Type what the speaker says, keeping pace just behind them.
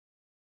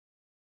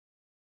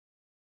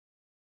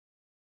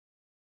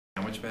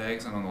sandwich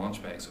bags and on the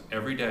lunch bags. So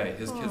every day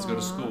his kids go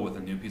to school with a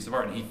new piece of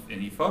art,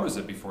 and he photos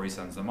it before he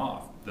sends them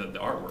off, the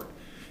artwork.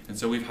 And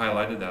so we've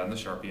highlighted that on the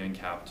Sharpie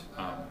Uncapped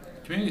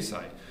community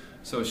site.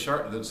 So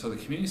the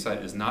community site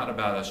is not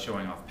about us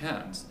showing off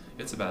pens,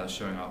 it's about us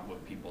showing off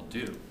what people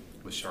do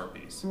with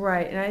Sharpies.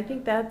 Right, and I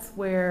think that's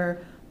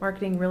where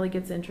marketing really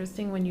gets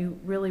interesting, when you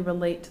really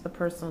relate to the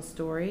personal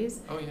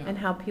stories and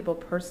how people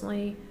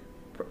personally,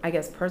 I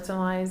guess,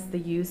 personalize the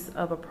use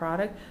of a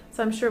product.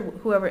 So I'm sure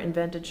whoever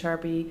invented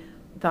Sharpie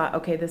thought,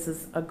 okay, this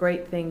is a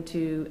great thing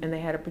to, and they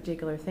had a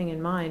particular thing in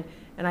mind.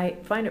 And I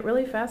find it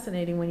really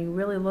fascinating when you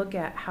really look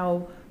at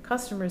how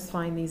customers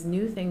find these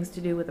new things to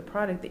do with a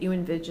product that you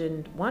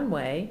envisioned one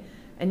way,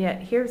 and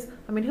yet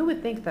I mean, who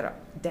would think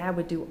that Dad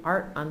would do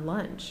art on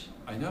lunch?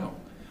 I know.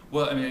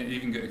 Well, I mean, it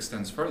even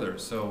extends further.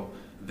 So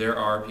there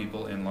are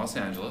people in Los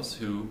Angeles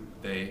who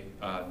they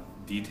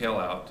detail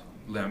out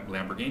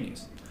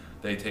Lamborghinis.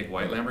 They take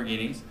white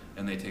Lamborghinis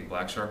and they take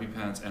black Sharpie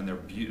pens, and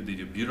they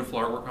do beautiful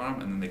artwork on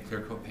them, and then they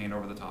clear coat paint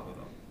over the top of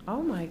them.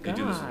 Oh my gosh.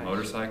 They do this with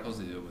motorcycles.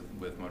 They do it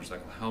with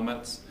motorcycle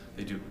helmets.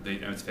 And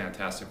it's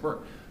fantastic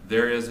work.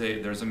 There's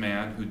a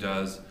man who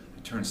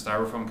turns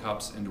styrofoam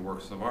cups into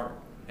works of art,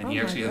 and he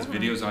actually has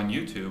videos on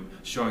YouTube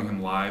showing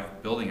him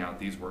live building out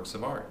these works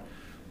of art.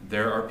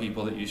 There are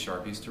people that use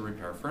Sharpies to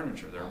repair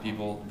furniture. There are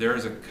people.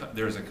 There's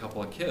a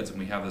couple of kids, and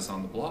we have this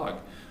on the blog,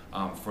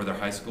 for their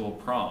high school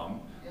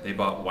prom. They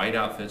bought white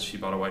outfits. She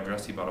bought a white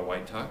dress. He bought a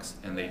white tux,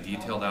 and they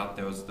detailed out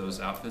those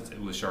outfits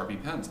with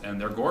Sharpie pens, and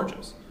they're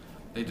gorgeous.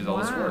 They did all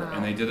this work,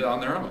 and they did it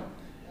on their own.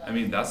 I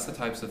mean, that's the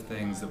types of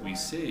things that we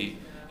see,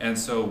 and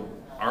so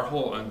the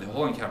whole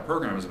Uncapped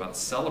program is about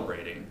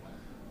celebrating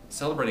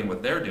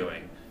what they're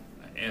doing,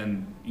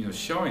 and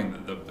showing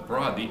the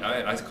broad.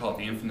 I call it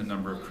the infinite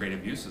number of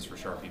creative uses for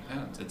Sharpie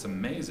pens. It's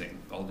amazing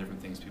all the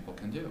different things people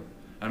can do.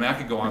 I mean, I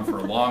could go on for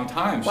a long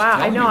time. Wow,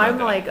 I know. I'm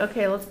like,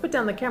 okay, let's put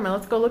down the camera.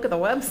 Let's go look at the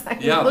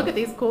website. Yeah, look at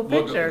these cool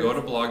pictures. Go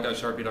to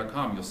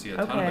blog.sharpie.com. You'll see a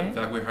ton of it. In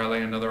fact, we're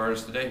highlighting another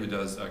artist today who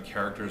does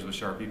characters with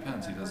Sharpie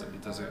pens. He does it.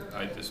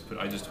 I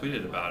just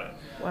tweeted about it.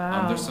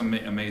 Wow. There's some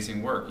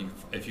amazing work.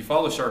 If you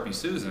follow Sharpie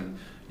Susan,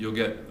 you'll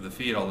get the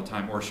feed all the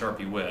time, or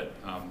Sharpie Wit,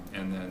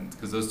 and then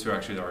because those two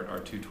actually are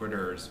two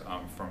Twitters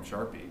from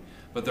Sharpie.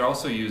 But they're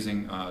also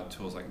using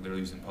tools like they're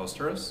using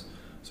Posterous.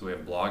 So we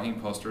have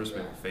blogging posters, we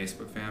have a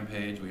Facebook fan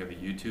page, we have a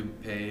YouTube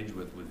page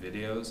with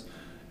videos,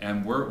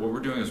 and what we're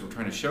doing is we're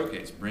trying to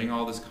showcase, bring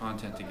all this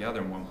content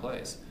together in one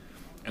place.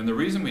 And the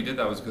reason we did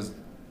that was because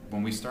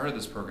when we started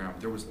this program,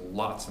 there was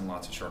lots and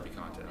lots of Sharpie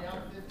content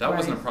out there. That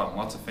wasn't a problem.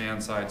 Lots of fan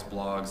sites,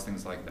 blogs,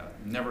 things like that.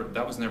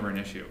 That was never an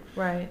issue.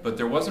 Right. But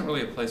there wasn't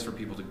really a place for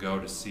people to go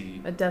to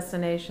see a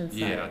destination site.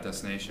 Yeah, a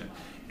destination.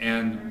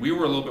 And we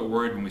were a little bit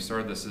worried when we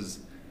started this.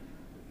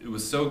 It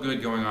was so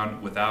good going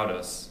on without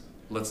us.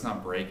 Let's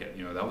not break it.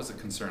 That was a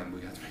concern.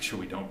 We have to make sure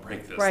we don't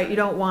break this. Right. You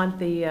don't want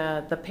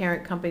the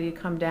parent company to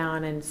come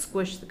down and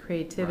squish the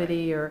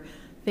creativity, or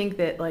think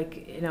that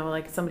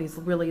like somebody's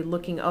really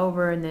looking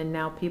over, and then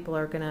now people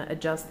are going to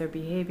adjust their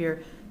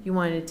behavior. You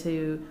wanted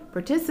to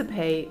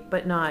participate,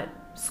 but not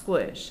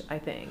squish, I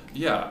think.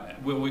 Yeah,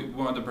 we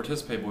wanted to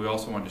participate, but we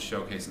also wanted to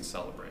showcase and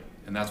celebrate.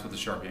 And that's what the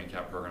Sharpie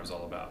Uncapped program is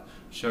all about.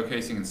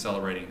 Showcasing and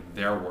celebrating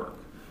their work,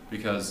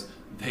 because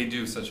they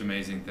do such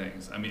amazing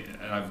things. I mean,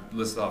 and I've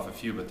listed off a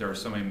few, but there are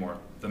so many more.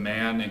 The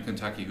man in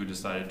Kentucky who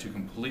decided to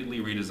completely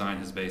redesign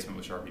his basement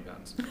with Sharpie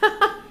pens.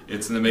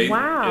 It's an amazing.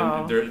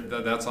 Wow.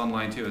 That's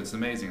online too. It's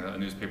amazing. A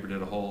newspaper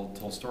did a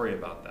whole story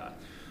about that.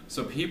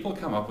 So people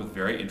come up with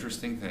very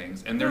interesting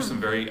things, and there's some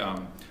very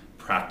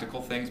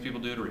practical things people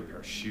do to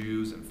repair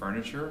shoes and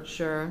furniture.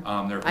 Sure.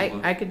 There are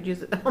people I could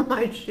use it on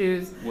my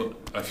shoes. Well,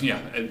 yeah,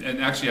 and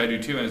actually I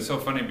do too. And it's so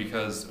funny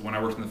because when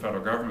I worked in the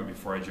federal government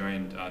before I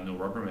joined New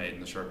Rubbermaid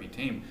and the Sharpie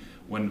team,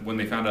 when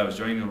they found out I was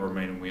joining New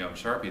Rubbermaid and we owned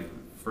Sharpie,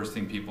 the first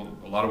thing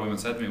a lot of women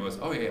said to me was,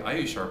 "Oh yeah, I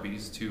use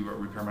Sharpies to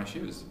repair my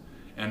shoes."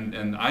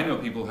 And I know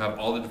people who have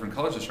all the different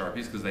colors of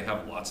Sharpies because they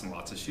have lots and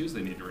lots of shoes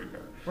they need to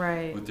repair.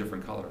 Right. With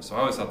different colors. So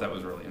I always thought that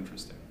was really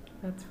interesting.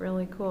 That's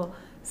really cool.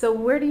 So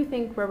where do you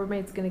think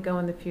Rubbermaid's going to go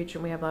in the future?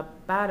 We have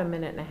about a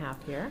minute and a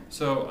half here.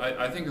 So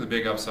I think the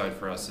big upside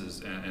for us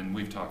is, and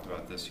we've talked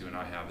about this, you and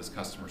I have, is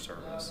customer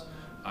service.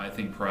 I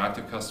think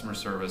proactive customer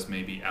service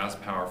may be as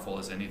powerful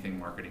as anything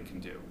marketing can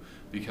do,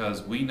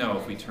 because we know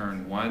if we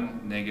turn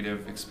one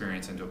negative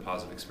experience into a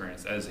positive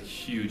experience, that is a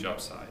huge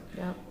upside.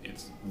 Yep.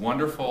 It's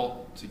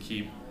wonderful to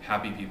keep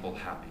happy people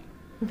happy,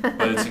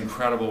 but it's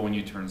incredible when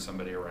you turn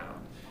somebody around.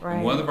 Right.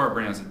 And one of our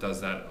brands that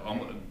does that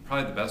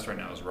probably the best right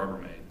now is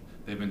Rubbermaid.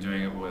 They've been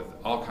doing it with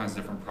all kinds of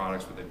different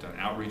products where they've done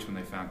outreach when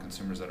they found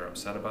consumers that are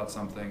upset about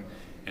something,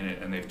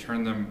 and they've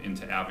turned them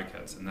into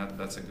advocates, and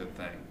that's a good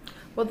thing.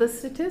 Well, the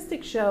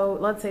statistics show,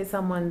 let's say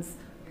someone's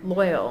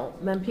loyal,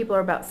 then people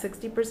are about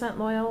 60%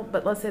 loyal,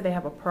 but let's say they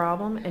have a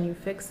problem and you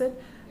fix it,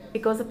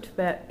 it goes up to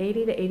about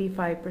 80 to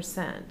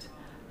 85%.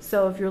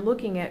 So if you're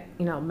looking at,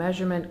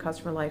 measurement,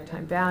 customer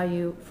lifetime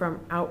value, from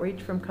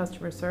outreach, from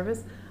customer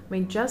service, I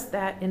mean, just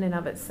that in and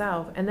of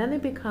itself, and then they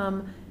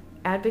become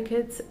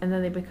advocates, and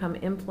then they become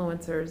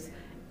influencers,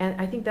 And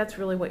I think that's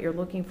really what you're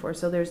looking for.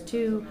 So there's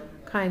two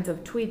kinds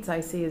of tweets I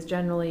see is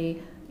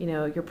generally,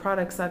 your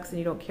product sucks and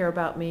you don't care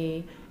about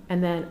me.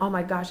 And then, oh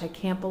my gosh, I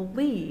can't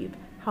believe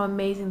how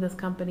amazing this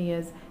company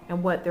is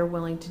and what they're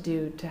willing to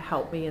do to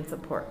help me and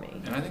support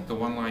me. And I think the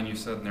one line you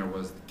said in there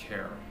was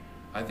care.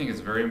 I think it's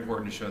very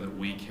important to show that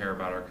we care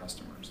about our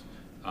customers.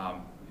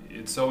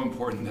 It's so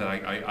important that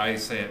I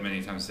say it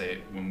many times,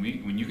 when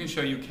you can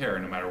show you care,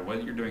 no matter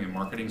what you're doing in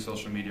marketing,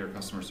 social media, or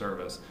customer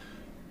service,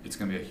 it's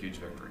going to be a huge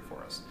victory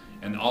for us.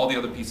 And all the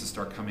other pieces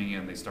start coming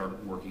in, they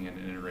start working and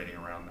integrating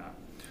around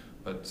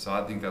that. So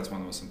I think that's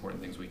one of the most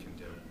important things we can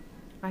do.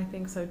 I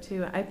think so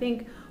too. I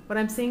think what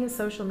I'm seeing in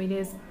social media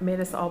has made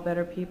us all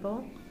better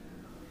people.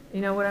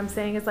 What I'm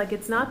saying is, like,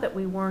 it's not that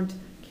we weren't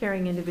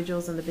caring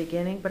individuals in the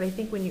beginning, but I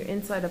think when you're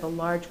inside of a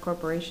large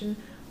corporation,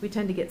 we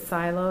tend to get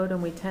siloed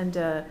and we tend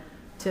to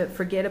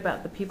forget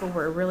about the people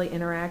we're really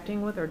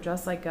interacting with, or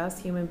just like us,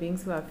 human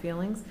beings who have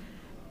feelings.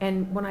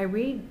 And when I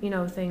read,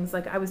 things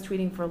like, I was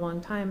tweeting for a long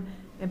time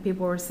and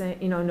people were saying,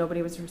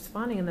 nobody was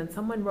responding, and then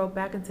someone wrote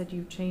back and said,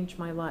 "You've changed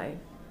my life."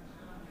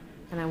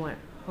 And I went,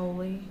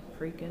 holy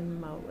freaking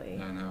moly.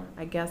 I know.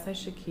 I guess I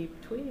should keep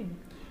tweeting.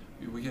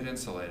 We get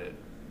insulated.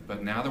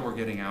 But now that we're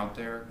getting out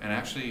there, and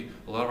actually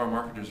a lot of our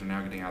marketers are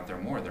now getting out there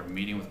more, they're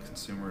meeting with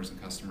consumers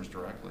and customers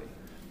directly.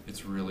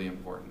 It's really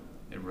important.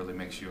 It really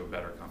makes you a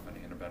better company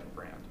and a better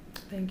brand.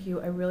 Thank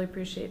you. I really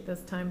appreciate this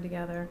time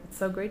together. It's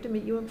so great to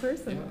meet you in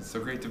person. Yeah, it's so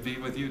great to be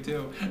with you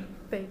too.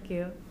 Thank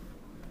you.